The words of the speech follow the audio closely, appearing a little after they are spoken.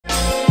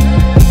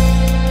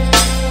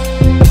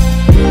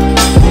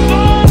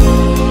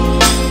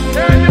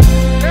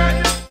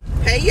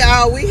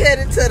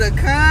to the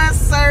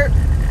concert.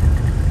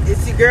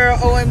 It's your girl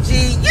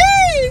OMG.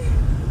 Yay!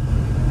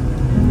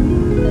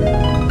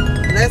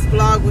 Let's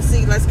vlog with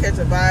C. Let's catch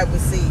a vibe with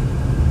C.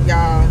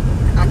 Y'all,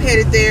 I'm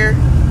headed there.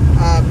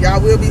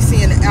 Y'all will be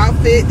seeing the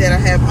outfit that I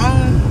have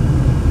on.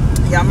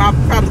 Y'all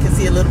probably can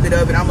see a little bit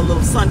of it. I'm a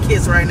little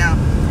sun-kissed right now.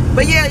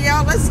 But yeah,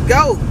 y'all, let's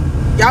go.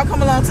 Y'all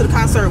come along to the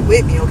concert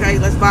with me, okay?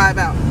 Let's vibe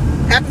out.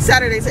 Happy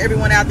Saturday to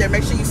everyone out there.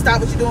 Make sure you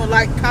stop what you're doing,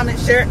 like, comment,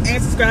 share,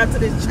 and subscribe to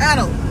this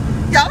channel.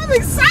 Y'all, I'm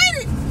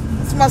excited.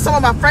 It's some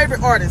of my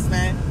favorite artists,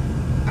 man.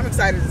 I'm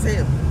excited as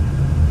hell.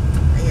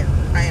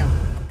 I am.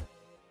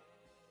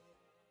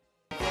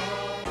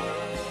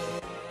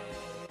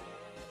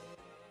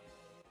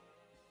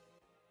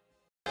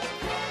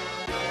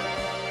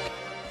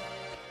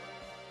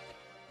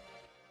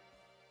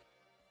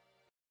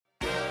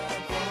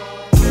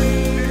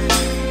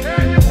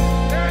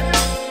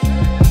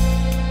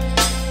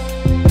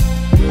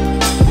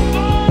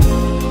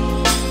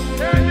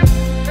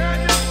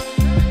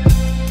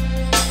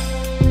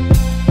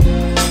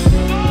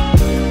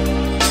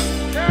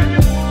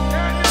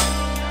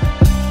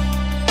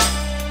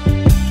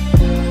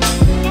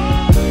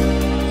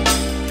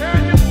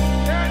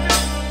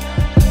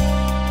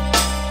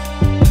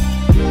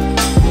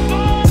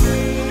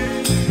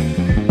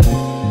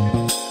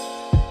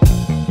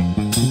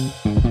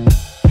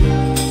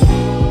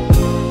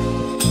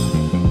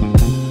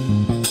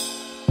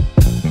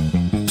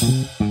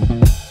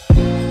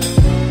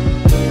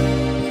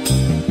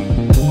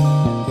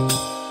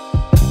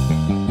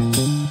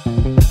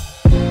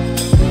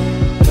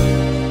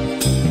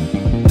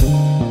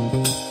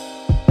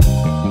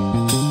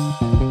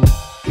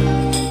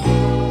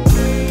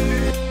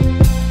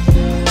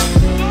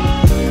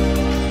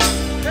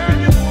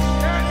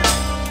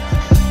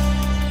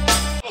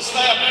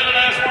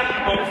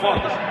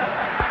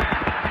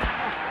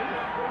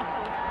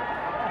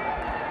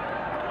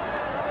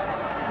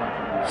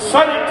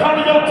 San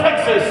Antonio,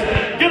 Texas,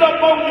 get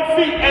up on your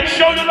feet and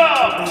show your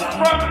love.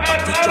 From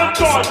Atlanta,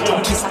 Georgia,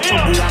 MC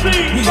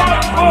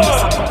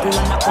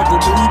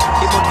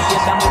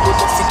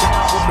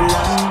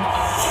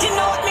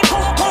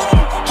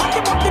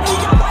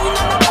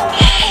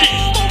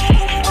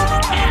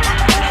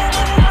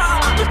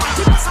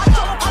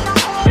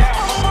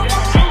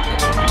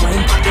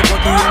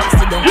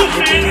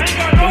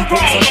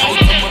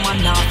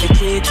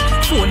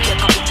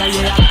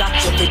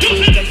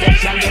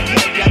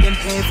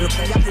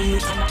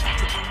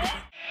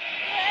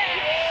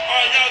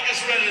y'all get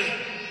ready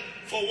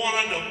for one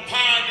of the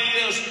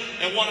pioneers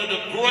and one of the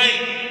great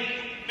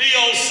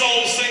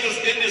neo-soul singers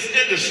in this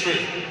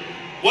industry.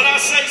 When I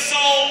say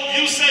soul,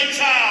 you say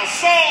child.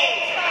 Soul,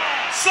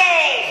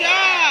 soul,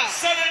 yeah.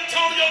 San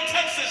Antonio,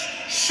 Texas,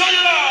 show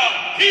your love.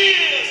 He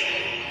is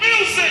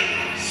Musiq,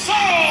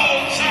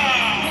 Soul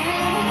Child.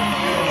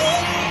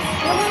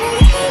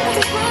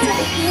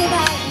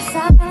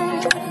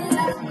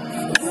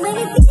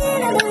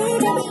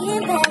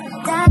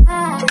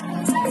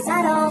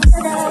 I don't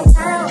feel the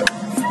sound,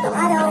 no, I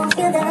don't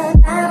feel the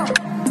sound,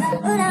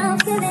 but I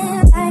don't feel it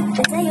right.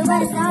 I tell you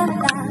what it's all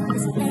about,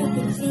 it's making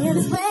me feel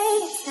this way.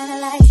 It's kinda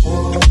like,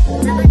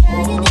 I'm a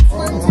guy in this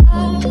one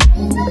time.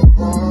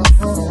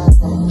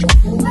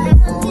 What I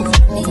want is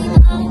to be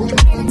mine,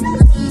 and it's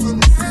a piece of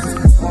time.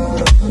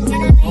 And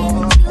I made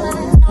it to a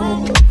song,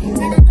 and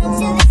I put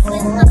you this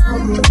with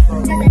mine,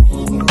 cause I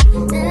need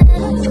you now.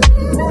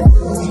 Don't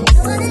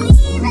wanna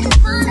leave, I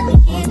just wanna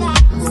be here by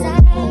your side.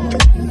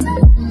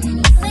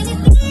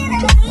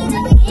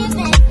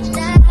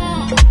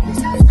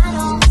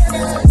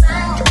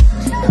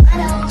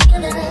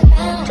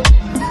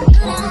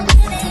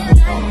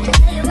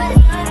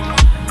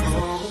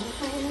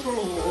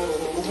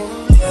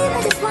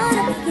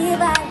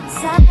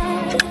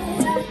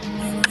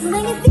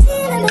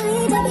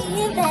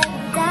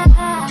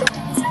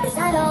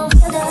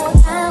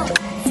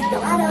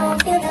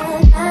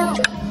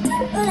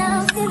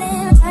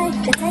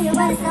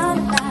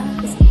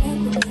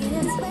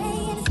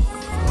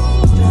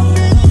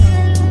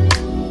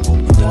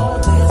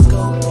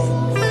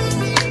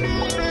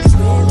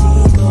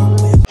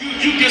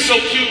 You get so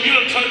cute, you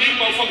done turn these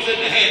motherfuckers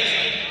into heads.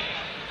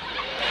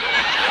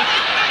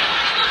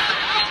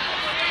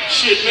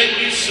 Shit make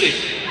me sick.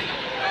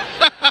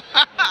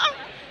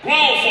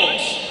 Grown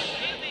folks,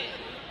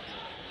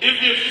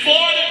 if you're 40,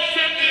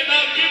 50 and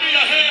up, give me a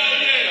hell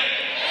yeah.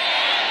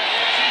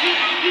 See, you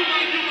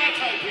my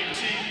type people.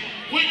 See,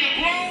 when you're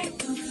grown.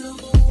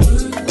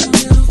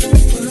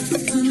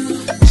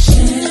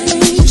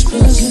 Change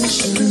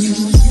position.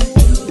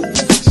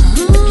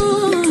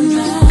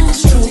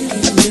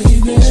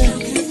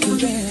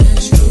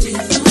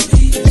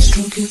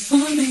 Stroke it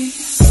for me.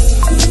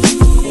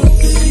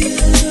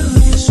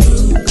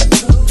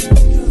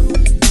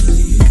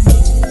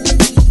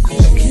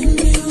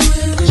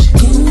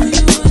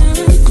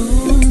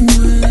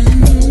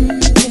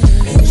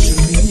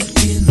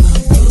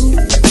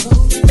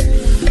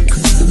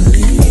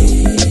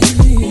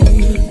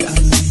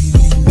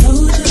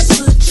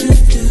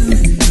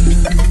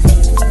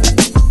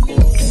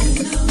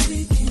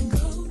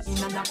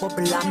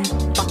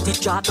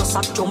 a just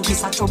a jump,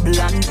 it's a trouble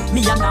and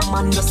me and a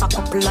man just a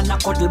couple and a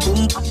cuddle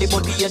boom. At the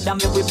body head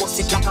and me we bust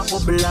it like a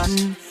bubble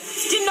and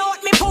skin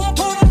out me boom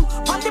boom.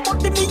 On the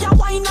body me a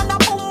wine and a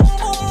boom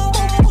boom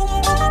boom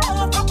boom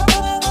boom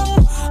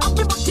boom. At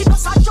the body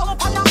just a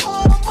jump and a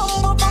boom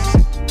boom boom.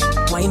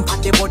 Wine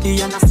on the body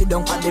and I sit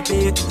down on the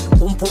bed.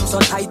 Boom boom so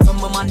tight some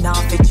man now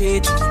fi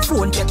cheat.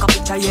 Phone take a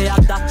picture yeah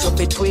that you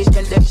fi tweet.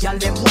 Tell them y'all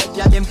them white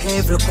y'all them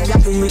careful. Come ya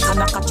do it and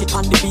I catch it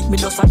on the beat.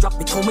 Me just a drop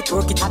it, how me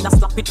twerk it and I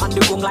slap it on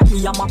the gong like me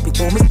a map it.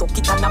 How me stuck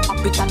it and I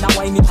pop it and I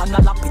wine it and I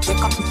lap it.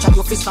 Take a picture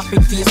you fi snap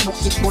it, Facebook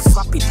it but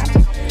scrap it.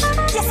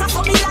 Yes I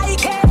saw me like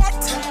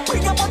it.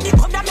 Bring your body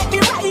come and make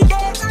me ride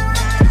it.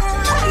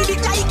 Ride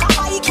it like a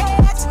bike it.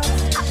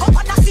 I come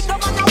and I sit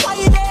down and I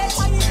wine it.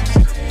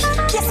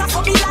 Yes I saw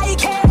me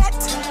like it.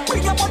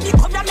 Bring your body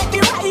come and make me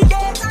ride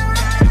it.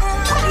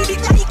 Ride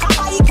it like a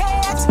bike it.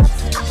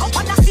 I come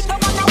and I sit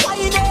down and I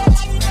wine it.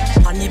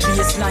 On the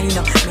baseline,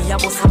 me a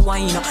bust a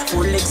wine.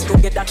 Four legs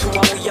together to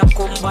a we a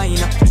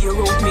combine. Tear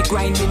out me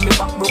grinding, me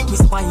back broke me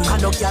spine.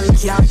 And no girl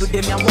can't do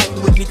them a wine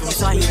with me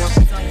design.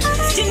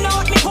 Skin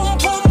out me boom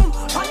boom.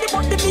 On the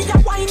body me a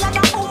wine and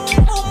a boom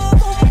boom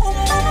boom boom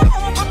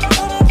boom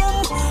boom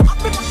boom.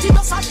 Happy body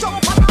just a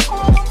jump and a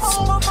boom boom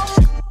boom boom.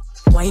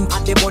 Wine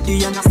on the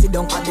body and I sit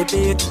down on the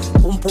bed.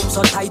 Boom boom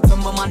so tight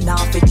some man now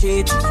fi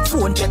cheat.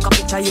 Phone take a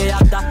picture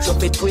yeah that you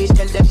fi tweet.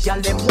 Tell them y'all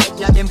them white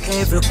y'all them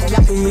careful. Come ya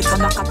do it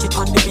and I catch it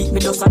on the beat.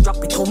 Me just a drop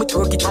it, how me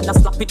twerk it and I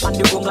slap it on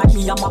the gong like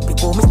me a map it.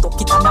 How me stuck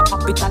it and I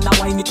pop it and I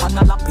wine it and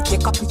I lap it.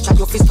 Take a picture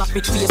you fi snap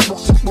it,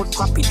 Facebook it but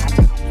crap it.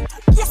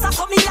 Yes I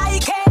saw me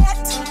like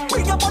it.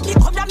 Bring your body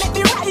come and make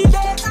me ride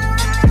it.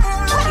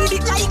 Ride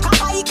it like a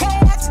bike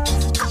it.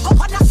 Cock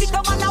up and I sit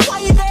down and I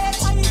wine it.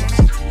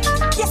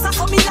 Yes I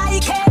saw me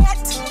like it.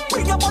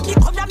 Bring your body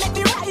come and make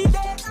me ride it.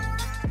 There's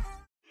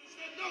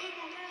nothing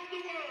around the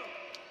world.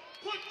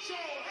 Put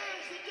your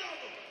hands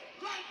together,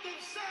 light them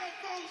cell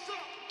phones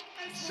up,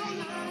 and show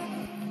them.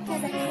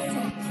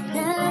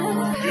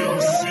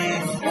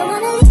 Don't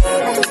wanna leave,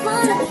 I just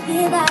wanna be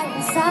by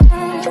your side.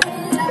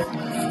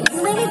 You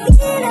make me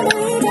feel, I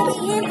believe that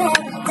we in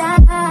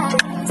paradise.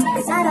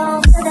 'Cause I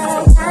don't feel the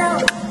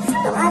ground,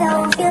 no I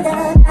don't feel the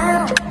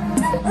ground.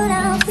 But I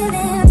don't feel it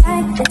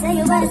right, I tell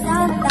you what it's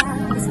all about.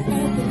 It's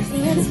making me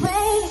feel this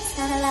way, it's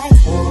kinda like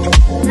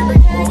I'm a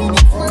guy in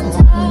this one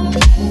time.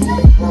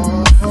 All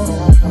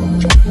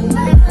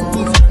I want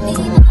is to be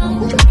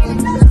alone,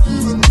 and I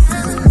need you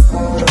now.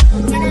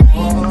 And I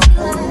made it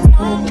to our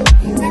home,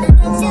 and I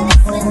know till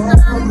this was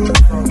wrong,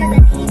 'cause I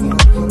need you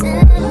now. Don't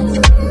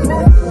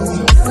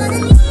wanna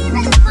leave,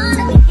 I just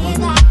wanna be here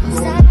by your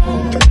side.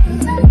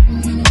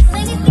 You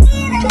make me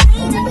feel like I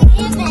need to be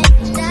in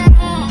paradise.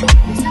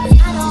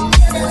 I don't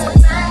feel the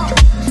ground,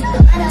 no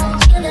I don't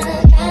feel the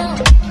ground.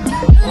 But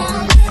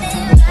I don't feel it right,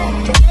 I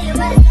tell you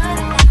what it's all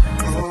about.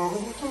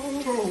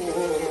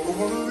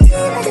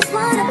 I just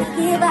wanna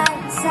be here by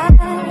your side.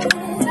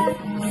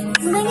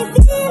 You make me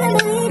feel like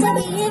I need to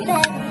be in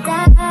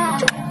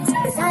paradise.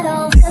 'Cause I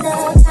don't feel the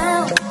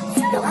ground,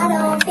 no I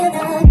don't feel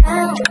the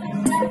ground.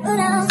 But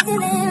I don't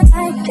feel it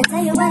right, I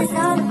tell you what it's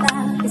all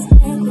about. It's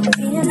making me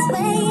feel this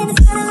way, and it's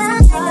kinda like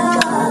oh,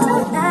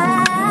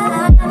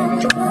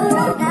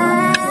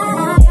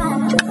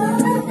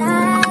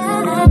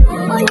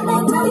 you make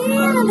me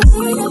feel in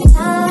between every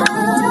time.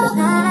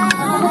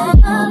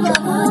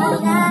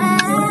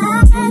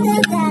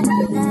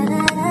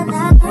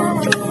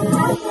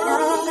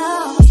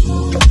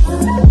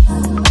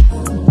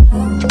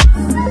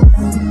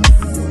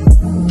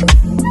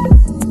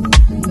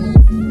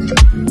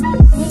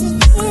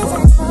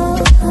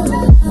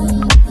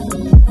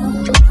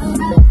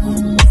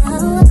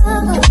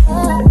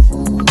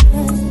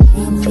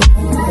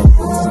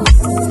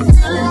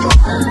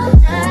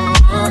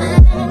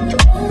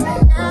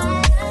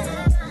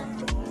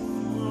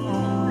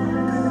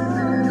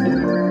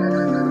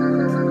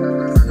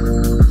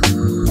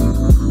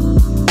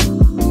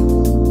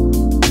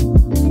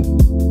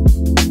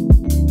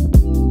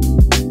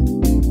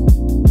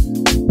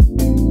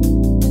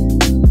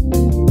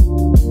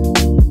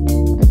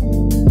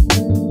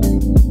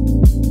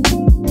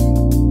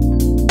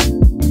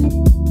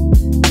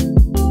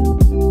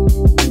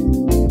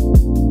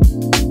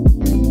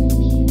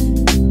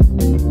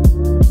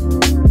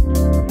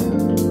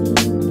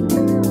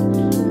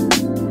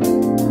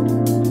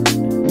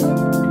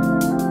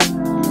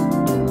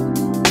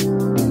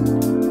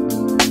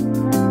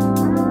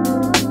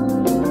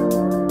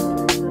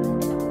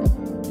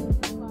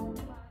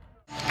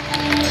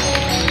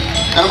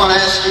 And I'm going to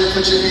ask you to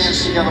put your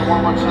hands together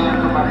one more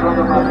time for my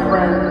brother, my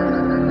friend,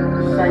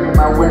 singing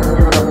my way,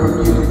 give it up for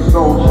Musiq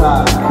Soul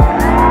Child.